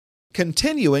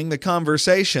continuing the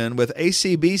conversation with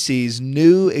ACBC's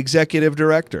new executive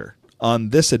director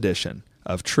on this edition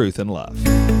of Truth and Love.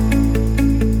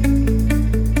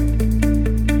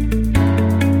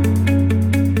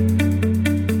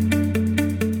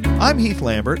 I'm Heath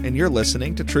Lambert, and you're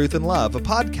listening to Truth and Love, a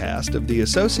podcast of the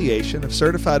Association of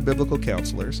Certified Biblical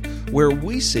Counselors, where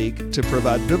we seek to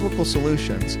provide biblical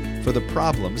solutions for the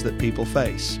problems that people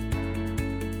face.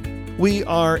 We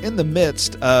are in the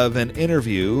midst of an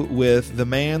interview with the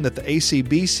man that the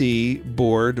ACBC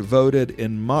board voted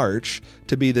in March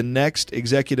to be the next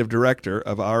executive director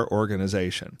of our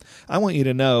organization. I want you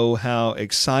to know how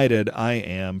excited I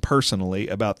am personally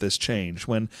about this change.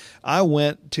 When I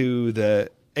went to the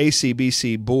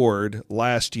ACBC board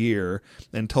last year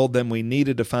and told them we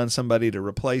needed to find somebody to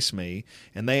replace me,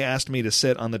 and they asked me to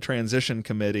sit on the transition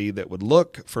committee that would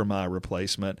look for my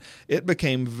replacement, it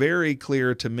became very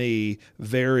clear to me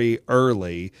very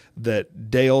early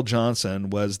that Dale Johnson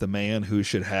was the man who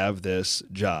should have this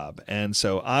job. And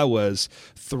so I was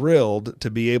thrilled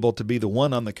to be able to be the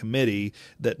one on the committee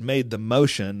that made the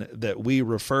motion that we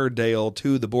refer Dale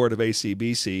to the board of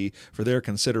ACBC for their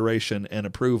consideration and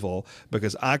approval,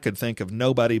 because I could think of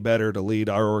nobody better to lead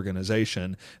our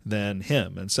organization than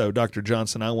him. And so, Dr.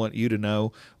 Johnson, I want you to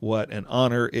know what an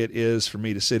honor it is for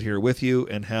me to sit here with you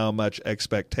and how much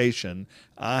expectation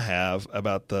I have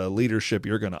about the leadership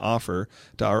you're going to offer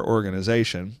to our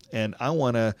organization. And I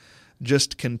want to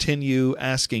just continue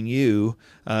asking you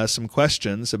some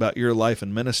questions about your life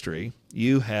and ministry.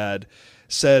 You had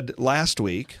said last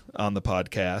week on the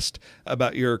podcast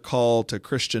about your call to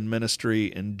Christian ministry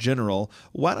in general.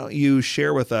 Why don't you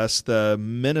share with us the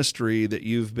ministry that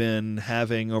you've been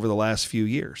having over the last few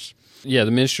years? Yeah,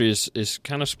 the ministry is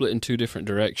kind of split in two different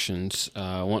directions.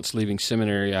 Once leaving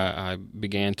seminary, I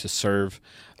began to serve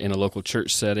in a local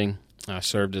church setting. I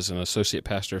served as an associate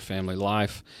pastor of family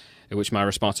life, in which my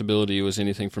responsibility was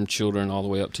anything from children all the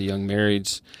way up to young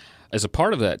marrieds. As a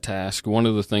part of that task, one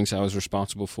of the things I was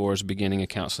responsible for is beginning a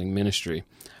counseling ministry.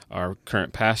 Our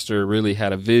current pastor really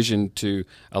had a vision to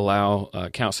allow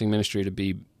counseling ministry to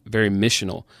be very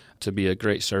missional, to be a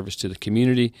great service to the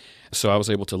community. So I was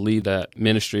able to lead that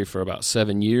ministry for about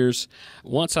 7 years.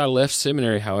 Once I left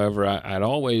seminary, however, I'd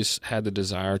always had the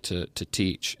desire to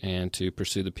teach and to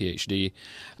pursue the PhD,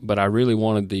 but I really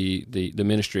wanted the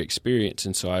ministry experience,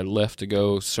 and so I left to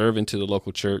go serve into the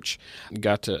local church,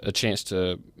 got a chance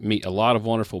to meet a lot of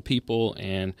wonderful people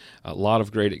and a lot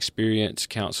of great experience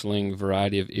counseling a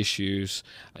variety of issues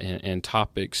and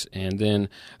topics, and then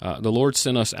the Lord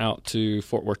sent us out to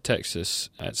Fort Worth, Texas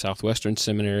at Southwestern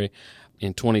Seminary.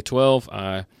 In 2012,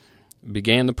 I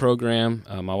began the program.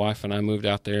 My wife and I moved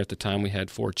out there. At the time, we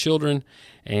had 4 children,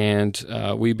 and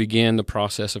we began the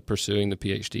process of pursuing the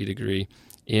PhD degree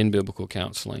in biblical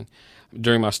counseling.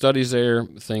 During my studies there,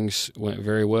 things went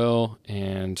very well,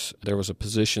 and there was a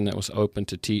position that was open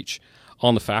to teach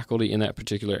on the faculty in that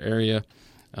particular area.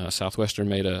 Southwestern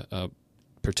made a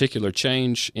particular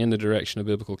change in the direction of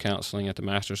biblical counseling at the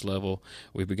master's level.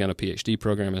 We began a PhD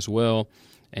program as well,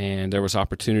 and there was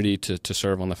opportunity to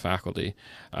serve on the faculty.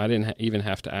 I didn't even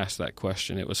have to ask that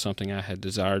question. It was something I had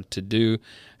desired to do,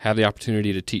 have the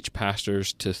opportunity to teach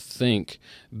pastors to think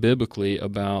biblically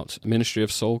about ministry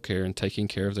of soul care and taking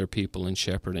care of their people and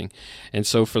shepherding. And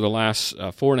so for the last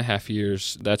 4.5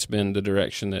 years, that's been the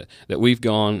direction that we've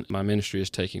gone. My ministry is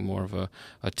taking more of a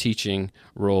teaching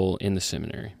role in the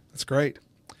seminary. That's great.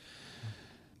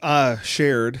 I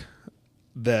shared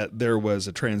that there was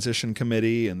a transition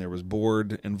committee and there was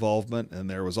board involvement, and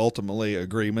there was ultimately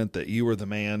agreement that you were the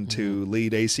man to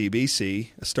lead ACBC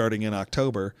starting in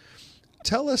October.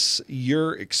 Tell us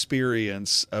your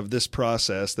experience of this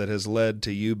process that has led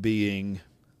to you being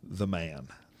the man.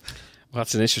 Well,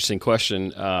 that's an interesting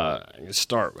question. I could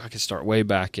start way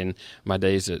back in my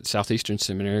days at Southeastern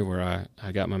Seminary, where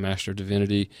I got my Master of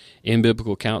Divinity in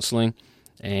Biblical Counseling.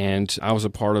 And I was a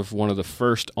part of one of the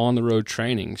first on-the-road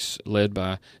trainings led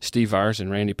by Steve Vyers and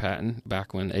Randy Patton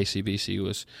back when ACBC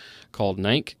was called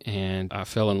NANC. And I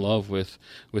fell in love with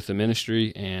the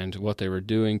ministry and what they were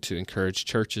doing to encourage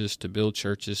churches, to build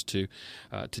churches, to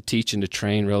teach and to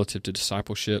train relative to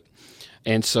discipleship.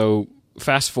 And so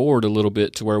fast forward a little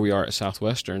bit to where we are at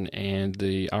Southwestern, and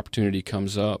the opportunity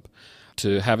comes up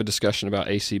to have a discussion about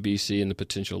ACBC and the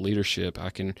potential leadership. I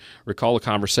can recall a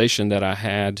conversation that I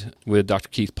had with Dr.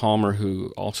 Keith Palmer,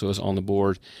 who also is on the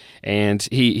board, and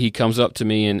he comes up to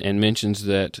me and mentions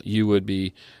that you would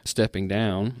be stepping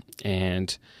down,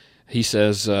 and he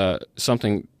says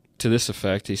something to this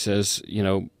effect. He says,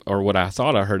 or what I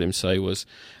thought I heard him say was,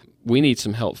 we need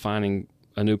some help finding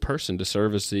a new person to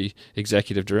serve as the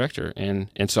executive director. And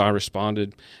so I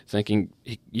responded thinking,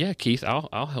 yeah, Keith,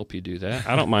 I'll help you do that.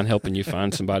 I don't mind helping you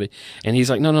find somebody. And he's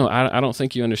like, no, I don't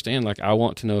think you understand. Like, I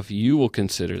want to know if you will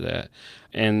consider that.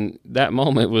 And that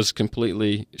moment was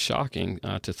completely shocking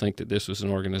to think that this was an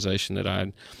organization that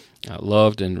I'd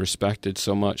loved and respected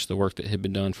so much, the work that had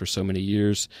been done for so many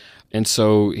years. And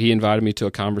so he invited me to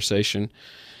a conversation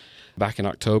back in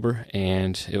October,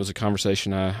 and it was a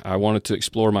conversation I wanted to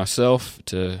explore myself,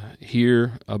 to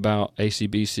hear about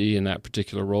ACBC in that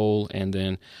particular role, and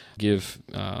then give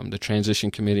the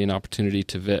transition committee an opportunity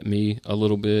to vet me a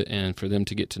little bit and for them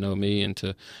to get to know me and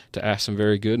to ask some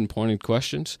very good and pointed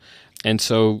questions. And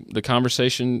so the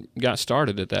conversation got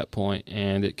started at that point,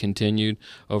 and it continued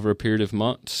over a period of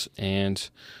months. And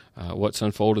what's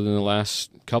unfolded in the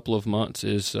last couple of months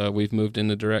is we've moved in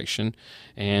the direction,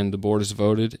 and the board has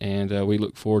voted, and we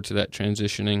look forward to that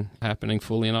transitioning happening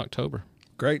fully in October.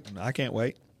 Great. I can't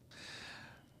wait.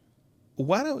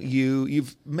 Why don't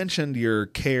you've mentioned your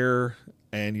care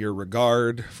and your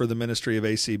regard for the ministry of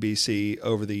ACBC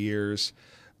over the years.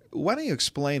 Why don't you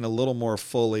explain a little more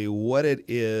fully what it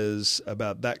is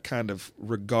about that kind of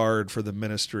regard for the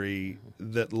ministry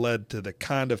that led to the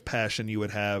kind of passion you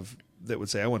would have that would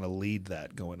say, I want to lead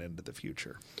that going into the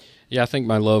future? Yeah, I think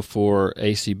my love for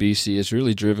ACBC is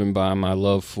really driven by my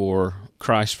love for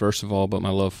Christ, first of all, but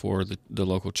my love for the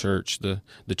local church, the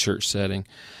church setting.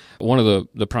 One of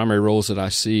the primary roles that I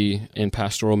see in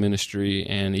pastoral ministry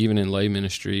and even in lay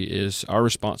ministry is our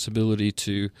responsibility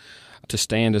to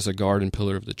stand as a guard and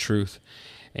pillar of the truth.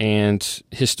 And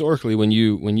historically, when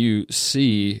you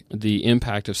see the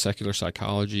impact of secular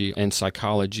psychology and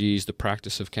psychologies, the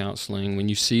practice of counseling, when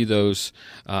you see those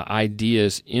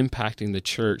ideas impacting the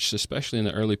church, especially in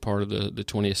the early part of the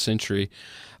 20th century,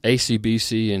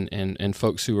 ACBC and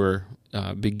folks who were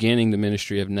beginning the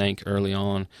ministry of NANC early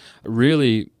on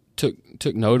really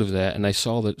took note of that, and they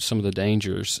saw some of the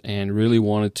dangers and really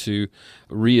wanted to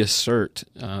reassert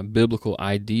biblical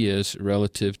ideas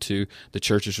relative to the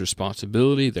church's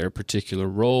responsibility, their particular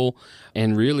role,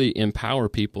 and really empower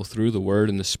people through the Word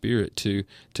and the Spirit to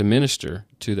minister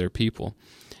to their people.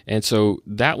 And so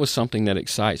that was something that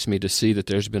excites me, to see that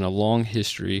there's been a long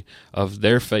history of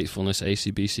their faithfulness,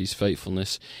 ACBC's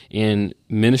faithfulness, in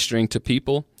ministering to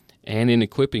people and in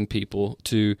equipping people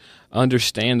to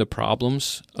understand the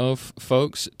problems of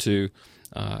folks, to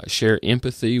share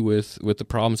empathy with the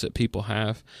problems that people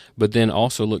have, but then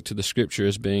also look to the Scripture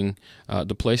as being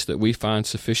the place that we find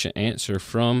sufficient answer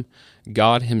from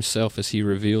God Himself as He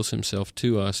reveals Himself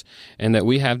to us, and that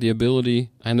we have the ability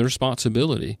and the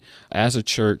responsibility as a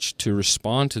church to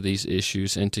respond to these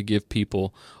issues and to give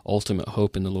people ultimate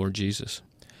hope in the Lord Jesus.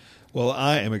 Well,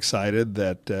 I am excited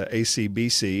that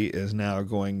ACBC is now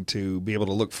going to be able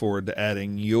to look forward to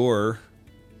adding your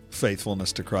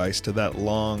faithfulness to Christ to that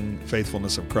long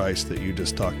faithfulness of Christ that you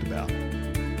just talked about.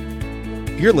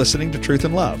 You're listening to Truth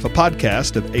and Love, a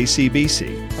podcast of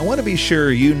ACBC. I want to be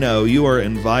sure you know you are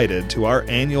invited to our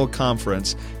annual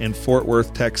conference in Fort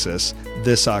Worth, Texas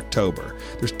this October.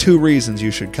 There's 2 reasons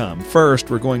you should come. First,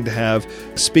 we're going to have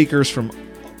speakers from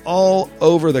all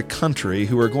over the country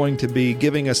who are going to be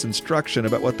giving us instruction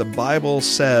about what the Bible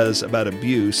says about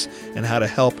abuse and how to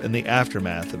help in the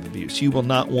aftermath of abuse. You will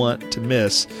not want to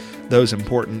miss those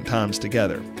important times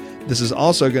together. This is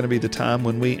also going to be the time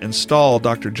when we install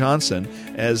Dr. Johnson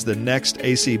as the next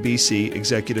ACBC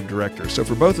Executive Director. So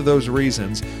for both of those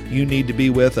reasons, you need to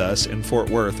be with us in Fort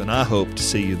Worth, and I hope to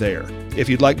see you there. If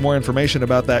you'd like more information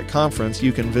about that conference,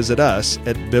 you can visit us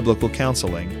at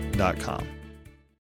biblicalcounseling.com.